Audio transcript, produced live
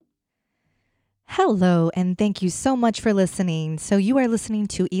Hello, and thank you so much for listening. So, you are listening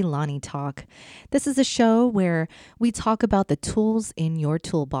to Elani Talk. This is a show where we talk about the tools in your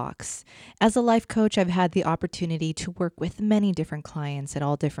toolbox. As a life coach, I've had the opportunity to work with many different clients at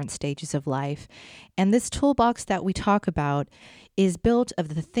all different stages of life. And this toolbox that we talk about is built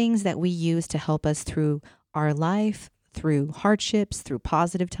of the things that we use to help us through our life, through hardships, through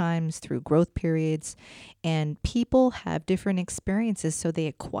positive times, through growth periods. And people have different experiences, so they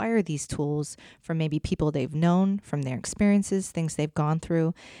acquire these tools from maybe people they've known, from their experiences, things they've gone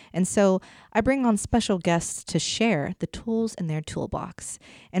through. And so I bring on special guests to share the tools in their toolbox.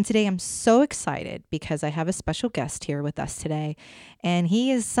 And today I'm so excited because I have a special guest here with us today. And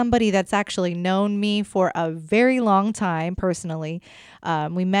he is somebody that's actually known me for a very long time personally.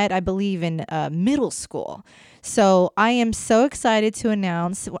 We met, I believe, in middle school. So I am so excited to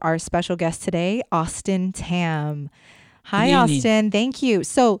announce our special guest today, Austin Tam. Good Hi, evening. Austin. Thank you.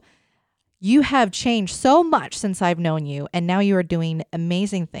 So you have changed so much since I've known you, and now you are doing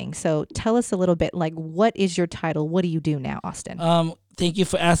amazing things. So tell us a little bit, like, what is your title? What do you do now, Austin? Thank you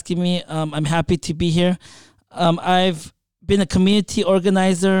for asking me. I'm happy to be here. I've been a community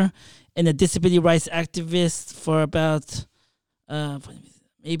organizer and a disability rights activist for about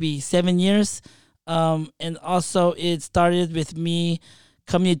maybe 7 years. And also, it started with me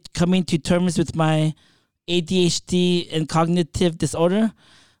coming to terms with my ADHD and cognitive disorder,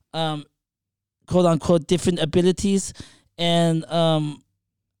 quote unquote, different abilities. And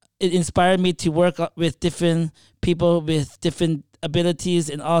it inspired me to work with different people with different abilities,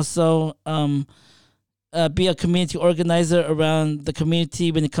 and also be a community organizer around the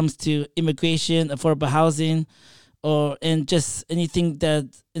community when it comes to immigration, affordable housing, and just anything that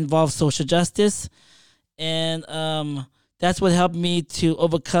involves social justice. And that's what helped me to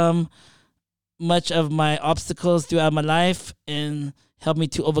overcome much of my obstacles throughout my life, and helped me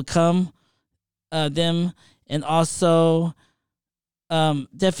to overcome them. And also,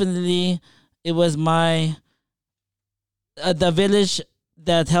 definitely, it was the village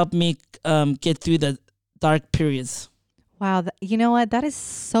that helped me get through the dark periods. Wow. You know what? That is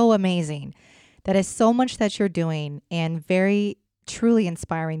so amazing. That is so much that you're doing and very truly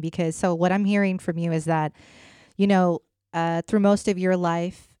inspiring because so what I'm hearing from you is that, through most of your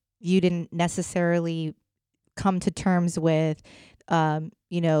life, you didn't necessarily come to terms with, the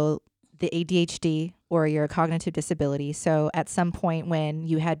ADHD or your cognitive disability. So at some point when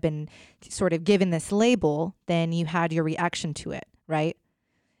you had been sort of given this label, then you had your reaction to it, right?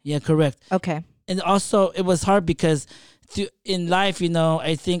 Yeah, correct. Okay. And also, it was hard because in life,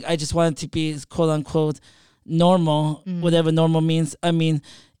 I think I just wanted to be quote unquote normal, whatever normal means. I mean,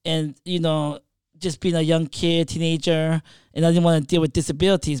 and just being a young kid, teenager, and I didn't want to deal with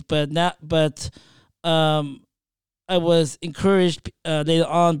disabilities. But I was encouraged later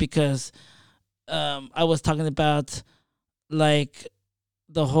on because I was talking about like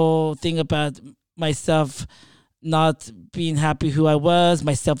the whole thing about myself not being happy who I was,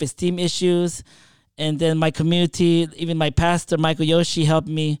 my self-esteem issues. And then my community, even my pastor, Michael Yoshi, helped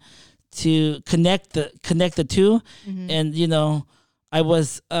me to connect the two. And, I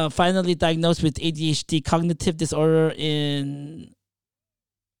was finally diagnosed with ADHD cognitive disorder in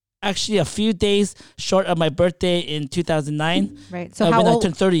actually a few days short of my birthday in 2009. Right. So when I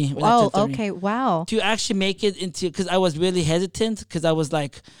turned 30. Okay. Wow. To actually make it into, because I was really hesitant, because I was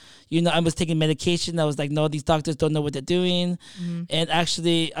like, I was taking medication. I was like, no, these doctors don't know what they're doing. And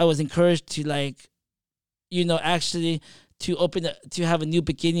actually, I was encouraged to actually to have a new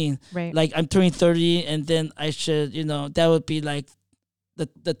beginning. Right. Like, I'm turning 30, and then I should, that would be like,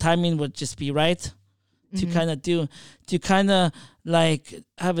 the timing would just be right to kind of like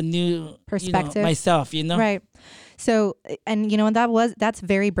have a new Perspective. myself, Right. So, and that's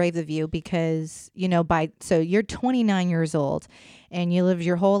very brave of you because, so you're 29 years old and you lived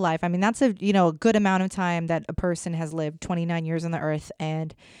your whole life. I mean, that's a good amount of time that a person has lived, 29 years on the earth.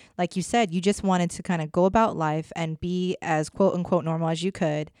 And like you said, you just wanted to kind of go about life and be as quote unquote normal as you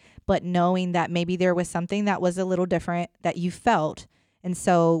could, but knowing that maybe there was something that was a little different that you felt. And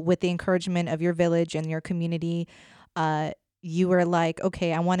so with the encouragement of your village and your community, you were like,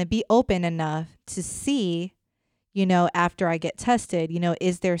 okay, I want to be open enough to see, after I get tested,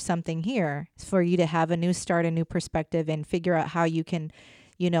 is there something here for you to have a new start, a new perspective, and figure out how you can,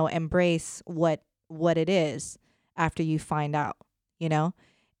 embrace what it is after you find out,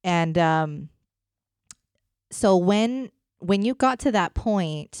 And so when you got to that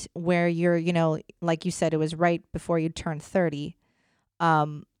point where you're, like you said, it was right before you turned 30.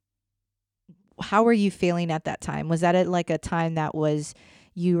 How were you feeling at that time? Was that like a time that was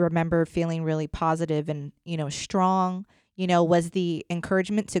you remember feeling really positive and strong? Was the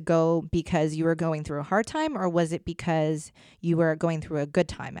encouragement to go because you were going through a hard time, or was it because you were going through a good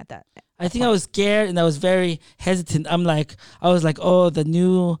time at I that think I point? was scared and I was very hesitant. I was like,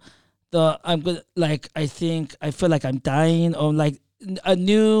 oh, I'm gonna like, I feel like I'm dying, or like a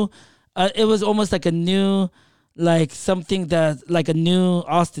new, it was almost like a new, like something that, like a new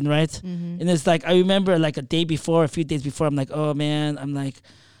Austin, right? Mm-hmm. And it's like, I remember like a few days before, I'm like, oh man,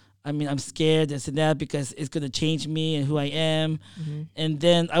 I'm scared, this and that, because it's gonna change me and who I am. Mm-hmm. And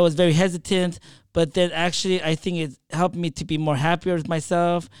then I was very hesitant, but then actually I think it helped me to be more happier with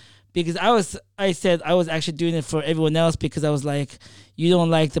myself, because I said I was actually doing it for everyone else, because I was like, you don't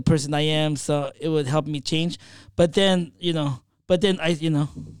like the person I am, so it would help me change. But then Yeah.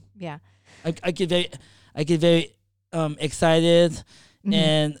 I get very excited. Mm-hmm.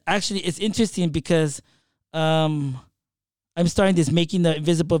 And actually it's interesting because um I'm starting this Making the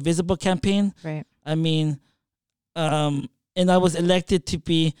Invisible Visible campaign. Right. I mean, and I was elected to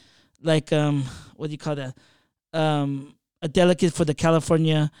be like, what do you call that? A delegate for the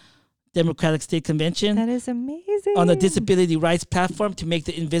California Democratic State Convention That is on the amazing. disability rights platform to make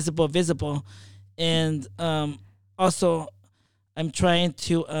the invisible visible. And also, I'm trying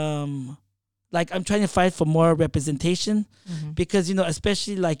to I'm trying to fight for more representation, Mm-hmm. because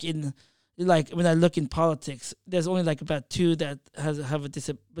especially like when I look in politics, there's only like about two that have a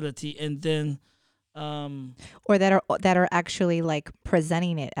disability, and then Or that are actually like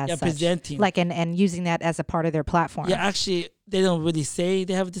presenting it as yeah, such, presenting. like and using that as a part of their Yeah, platform. actually, they don't really say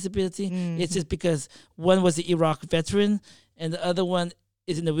they have a disability. It's Mm-hmm. just because one was an Iraq veteran and the other one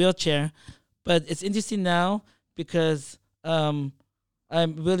is in a wheelchair. But it's interesting now because I'm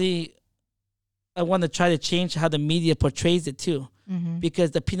really I want to try to change how the media portrays it too. Mm-hmm.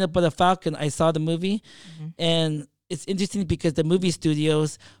 Because the Peanut Butter Falcon, I saw the movie, Mm-hmm. and it's interesting because the movie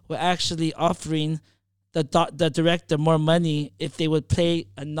studios were actually offering the director more money if they would play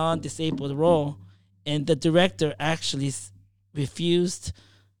a non-disabled role, and the director actually refused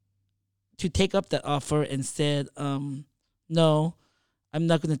to take up that offer and said, "No, I'm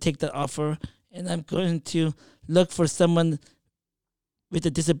not going to take that offer, and I'm going to look for someone with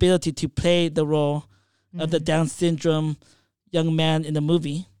a disability to play the role of the Mm-hmm. Down syndrome young man in the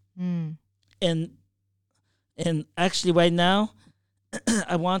movie." Mm. And actually, right now,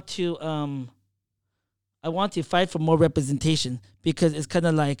 I want to fight for more representation, because it's kind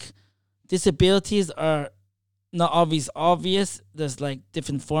of like disabilities are not always obvious. There's like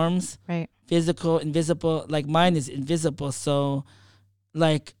different forms, Right. physical, invisible. Like mine is invisible, so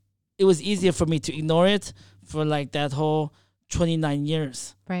like it was easier for me to ignore it for like that whole 29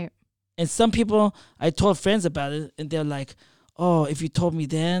 years. Right. And some people, I told friends about it, and they're like, "Oh, if you told me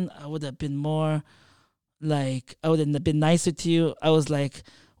then, I would have been more like, I would have been nicer to you." I was like,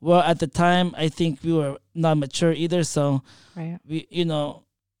 "Well, at the time, I think we were not mature either, so Right. we.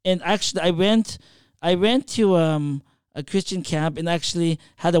 And actually, I went to a Christian camp and actually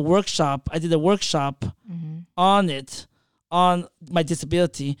had a workshop. I did a workshop Mm-hmm. on it, on my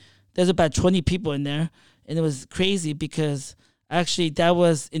disability. There's about 20 people in there, and it was crazy because actually that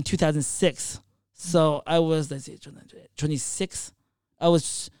was in 2006. So I was, let's see, 26. I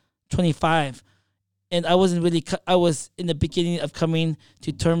was 25, and I wasn't really. I was in the beginning of coming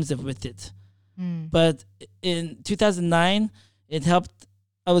to terms with it. Mm. But in 2009, it helped.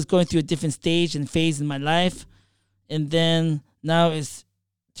 I was going through a different stage and phase in my life, and then now it's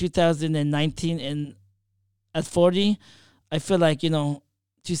 2019, and at 40, I feel like to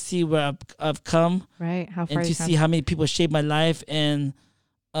see where I've come, Right. How far and you to see come. how many people shaped my life,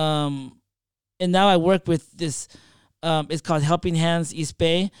 um and now I work with this. It's called Helping Hands East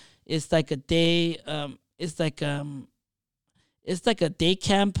Bay. It's like a day. It's like a day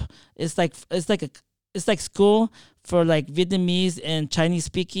camp. It's like school for like Vietnamese and Chinese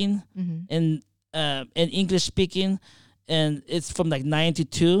speaking, Mm-hmm. and English speaking, and it's from like 9 to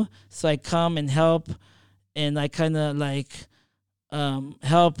 2. So I come and help, and I kind of like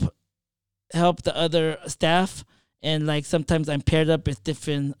help the other staff, and like sometimes I'm paired up with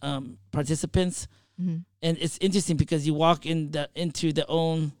different participants, Mm-hmm. and it's interesting because you walk into their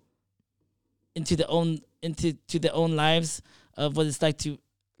own into their own lives of what it's like to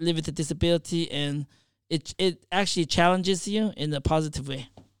live with a disability, and it actually challenges you in a positive way.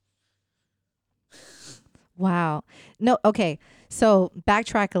 Wow. No, okay. So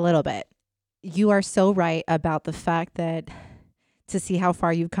backtrack a little bit. You are so right about the fact that to see how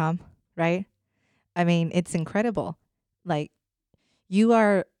far you've come, right? I mean, it's incredible. Like you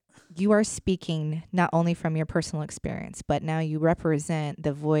are you are speaking not only from your personal experience, but now you represent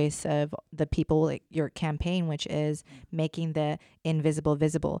the voice of the people at your campaign, which is making the invisible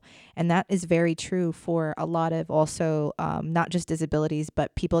visible. And that is very true for a lot of also not just disabilities,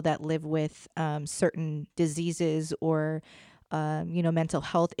 but people that live with certain diseases or mental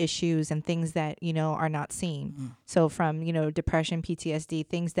health issues and things that, are not seen. So from, depression, PTSD,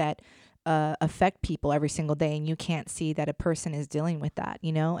 things that affect people every single day, and you can't see that a person is dealing with that,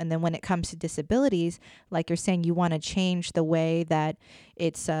 And then when it comes to disabilities, like you're saying, you want to change the way that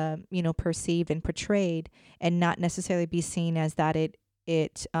it's, perceived and portrayed, and not necessarily be seen as that it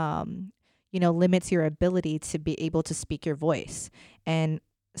limits your ability to be able to speak your voice. And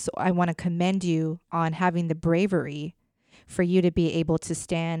so I want to commend you on having the bravery for you to be able to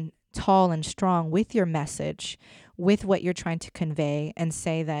stand tall and strong with your message, with what you're trying to convey, and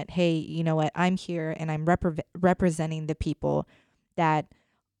say that, hey, you know what, I'm here and I'm representing the people that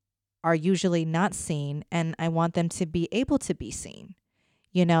are usually not seen, and I want them to be able to be seen,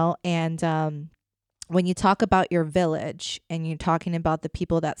 And when you talk about your village and you're talking about the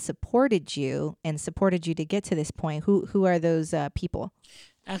people that supported you to get to this point, who are those people?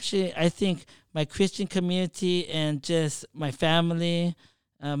 Actually, I think my Christian community and just my family,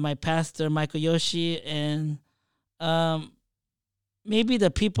 my pastor Michael Yoshi, and maybe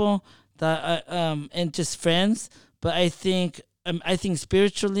the people that and just friends. But I think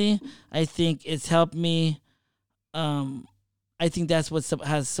spiritually, I think it's helped me. I think that's what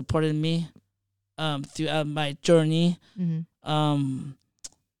has supported me throughout my journey. Mm-hmm.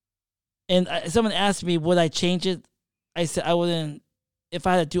 And someone asked me, would I change it? I said I wouldn't. If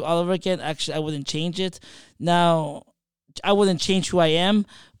I had to do all over again, actually, I wouldn't change it. Now, I wouldn't change who I am,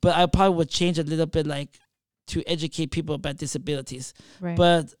 but I probably would change a little bit, like to educate people about disabilities. Right.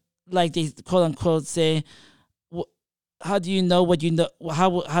 But like they quote unquote say, how do you know what you know?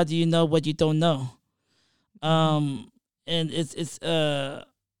 How do you know what you don't know? And it's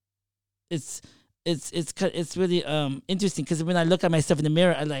really interesting, because when I look at myself in the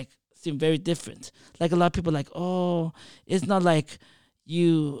mirror, I like seem very different. Like a lot of people like, oh, it's not like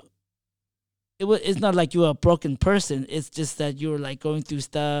you. It's not like you're a broken person. It's just that you're like going through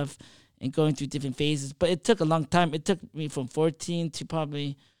stuff and going through different phases. But it took a long time. It took me from 14 to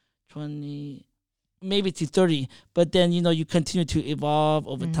probably 20, maybe to 30. But then, you continue to evolve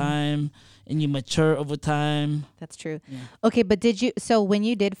over time, and you mature over time. That's true. Yeah. Okay, but so when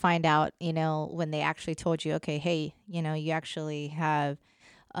you did find out, when they actually told you, okay, hey, you actually have,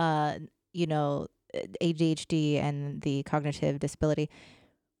 ADHD and the cognitive disability,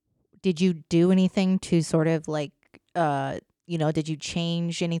 did you do anything to sort of like, did you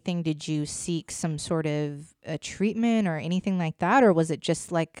change anything? Did you seek some sort of treatment or anything like that? Or was it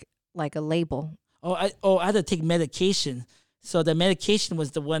just like a label? I had to take medication. So the medication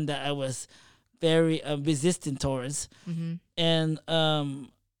was the one that I was very resistant towards. Mm-hmm. And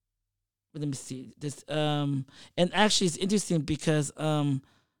let me see this. And actually, it's interesting because the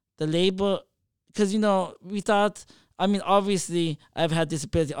label, because we thought. I mean, obviously, I've had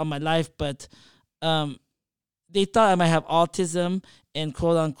disability all my life, but they thought I might have autism and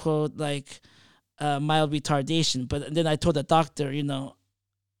quote unquote like mild retardation. But then I told the doctor, I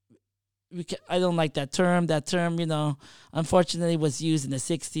don't like that term. That term, unfortunately, was used in the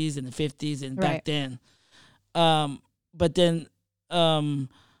 60s and the 50s and back then. But then, kind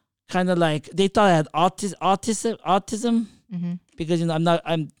of like they thought I had autism. Mm-hmm. Because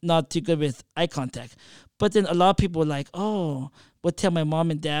I'm not too good with eye contact. But then a lot of people were like, oh, would tell my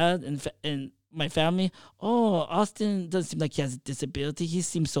mom and dad and my family, oh, Austin doesn't seem like he has a disability. He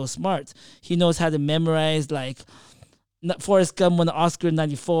seems so smart. He knows how to memorize, like Forrest Gump won the Oscar in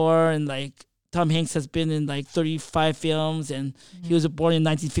 '94, and like Tom Hanks has been in like 35 films, and he was born in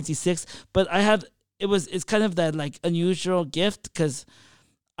 1956. But it's kind of that like unusual gift, because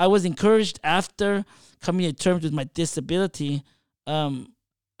I was encouraged after coming to terms with my disability. I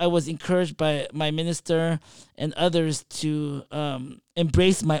was encouraged by my minister and others to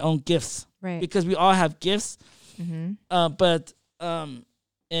embrace my own gifts, right? Because we all have gifts, mm-hmm.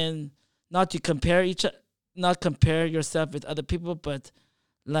 And not to not compare yourself with other people, but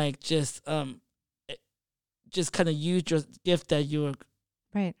like just kind of use your gift that you were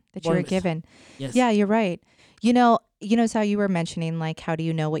right, that you were given. Yes. Yeah, you're right. So how you were mentioning, like, how do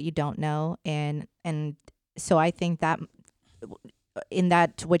you know what you don't know, and so I think that in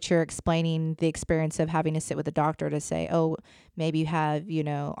that what you're explaining, the experience of having to sit with a doctor to say, oh, maybe you have,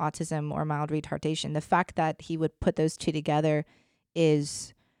 autism or mild retardation. The fact that he would put those two together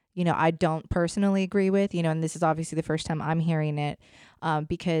is, I don't personally agree with, and this is obviously the first time I'm hearing it,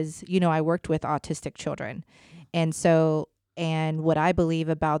 because, I worked with autistic children. And so, And what I believe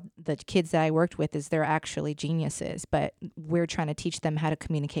about the kids that I worked with is they're actually geniuses, but we're trying to teach them how to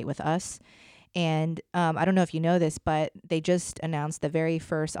communicate with us. And I don't know if you know this, but they just announced the very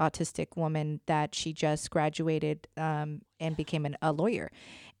first autistic woman that she just graduated and became a lawyer.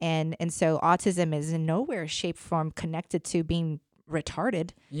 And so autism is in nowhere shape form connected to being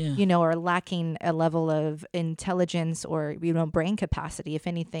retarded, Yeah. or lacking a level of intelligence or, brain capacity. If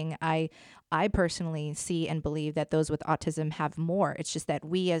anything, I personally see and believe that those with autism have more. It's just that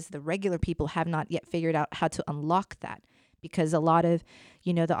we as the regular people have not yet figured out how to unlock that, because a lot of,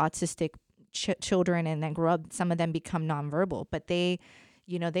 the autistic children and then grow up, some of them become nonverbal, but they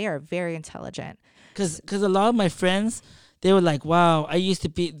are very intelligent. Because a lot of my friends, they were like, wow, I used to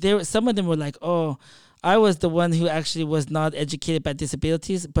be there. Some of them were like, oh, I was the one who actually was not educated by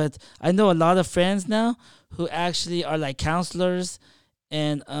disabilities. But I know a lot of friends now who actually are like counselors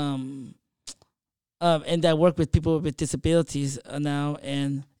and that work with people with disabilities now.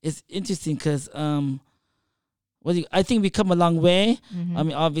 And it's interesting because I think we come a long way. Mm-hmm. I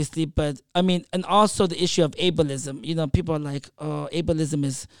mean, obviously, but I mean, and also the issue of ableism. People are like, oh, ableism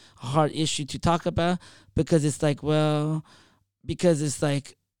is a hard issue to talk about because it's like, because it's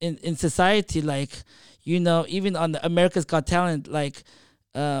like in society, like, even on the America's Got Talent, like,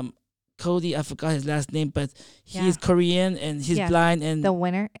 Cody, I forgot his last name, but he's Korean and he's blind and the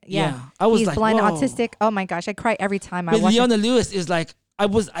winner. Yeah. I was he's like, blind, whoa. autistic. Oh my gosh, I cry every time I But watch Leona Lewis is like, I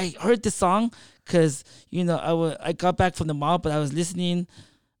heard the song because I got back from the mall, but I was listening,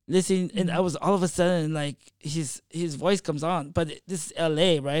 and I was all of a sudden like his voice comes on. But this is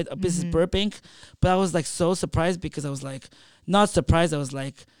L.A., right? This is Burbank. But I was like so surprised because I was like not surprised. I was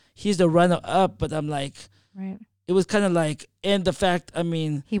like, he's the runner up, but I'm like, right. It was kind of like, and the fact, I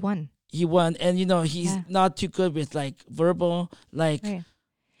mean, he won, and he's not too good with like verbal, like, right.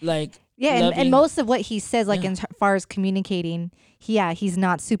 like. Yeah, and most of what he says, like as far as communicating, he's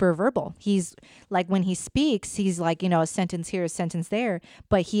not super verbal. He's like when he speaks, he's like, a sentence here, a sentence there,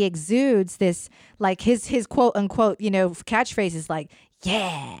 but he exudes this, like his quote unquote, catchphrase is like,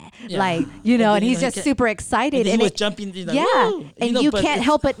 like, and he's just super excited. And he was jumping, like, woo! And you can't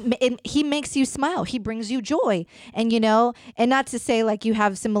help it. He makes you smile. He brings you joy. And, and not to say like you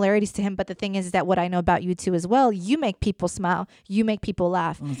have similarities to him, but the thing is that what I know about you too as well, you make people smile. You make people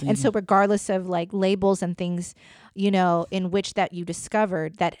laugh. And so regardless of like labels and things, in which that you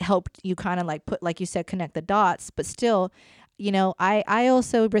discovered that helped you kind of like put, like you said, connect the dots, but still, I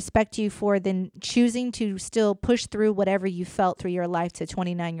also respect you for then choosing to still push through whatever you felt through your life to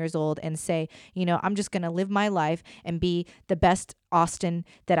 29 years old and say, I'm just going to live my life and be the best Austin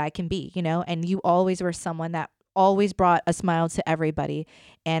that I can be, and you always were someone that always brought a smile to everybody.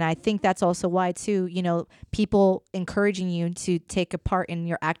 And I think that's also why too, people encouraging you to take a part in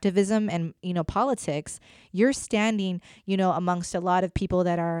your activism and, politics, you're standing, amongst a lot of people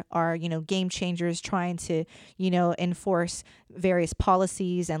that are, game changers trying to, enforce various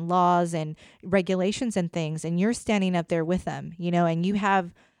policies and laws and regulations and things. And you're standing up there with them, and you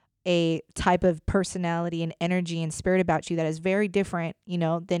have a type of personality and energy and spirit about you that is very different,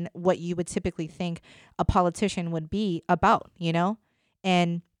 than what you would typically think a politician would be about,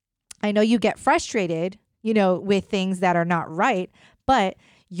 And I know you get frustrated, with things that are not right, but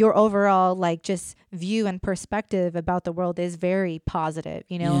your overall like just view and perspective about the world is very positive,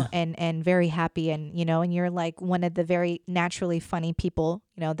 and very happy. And, and you're like one of the very naturally funny people,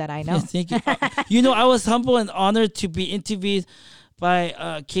 that I know. Yes, thank you. I was humbled and honored to be interviewed by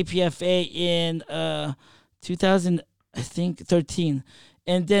KPFA in 2013,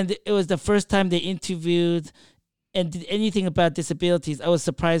 and then it was the first time they interviewed and did anything about disabilities. I was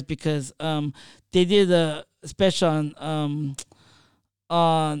surprised because they did a special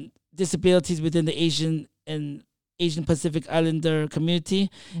on disabilities within the Asian Pacific Islander community,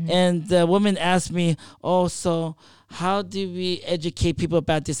 and the woman asked me, "Oh, so how do we educate people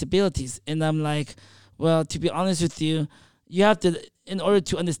about disabilities?" And I'm like, "Well, to be honest with you, you have to, in order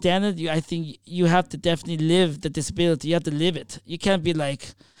to understand it, I think you have to definitely live the disability. You have to live it. You can't be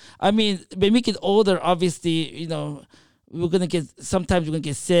like, I mean, when we get older, obviously, sometimes we're gonna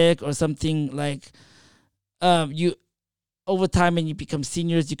get sick or something like, you over time when you become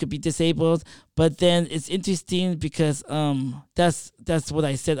seniors, you could be disabled. But then it's interesting because that's what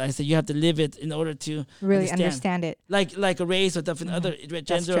I said. I said you have to live it in order to really understand it. Like a race or different other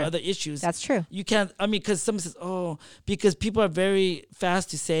gender or other issues. That's true. You can't. I mean, because someone says, "Oh," because people are very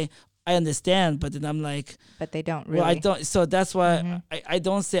fast to say, "I understand," but then I'm like, but they don't really. Well, I don't. So that's why I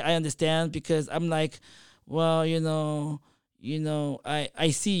don't say I understand, because I'm like, well, I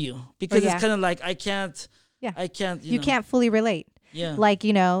see you, because it's kind of like I can't. Yeah. I can't. You can't fully relate. Yeah. Like,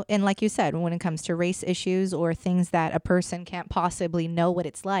 and like you said, when it comes to race issues or things that a person can't possibly know what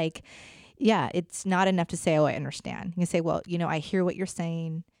it's like, yeah, it's not enough to say, "Oh, I understand." You can say, "Well, I hear what you're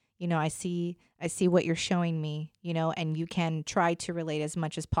saying. I see what you're showing me, and you can try to relate as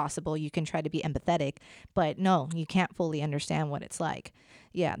much as possible. You can try to be empathetic, but no, you can't fully understand what it's like."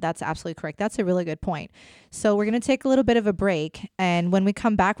 Yeah, that's absolutely correct. That's a really good point. So, we're going to take a little bit of a break, and when we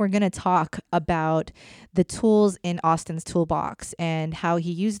come back, we're going to talk about the tools in Austin's toolbox and how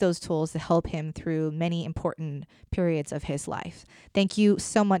he used those tools to help him through many important periods of his life. Thank you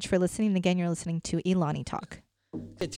so much for listening. Again, you're listening to Elani Talk.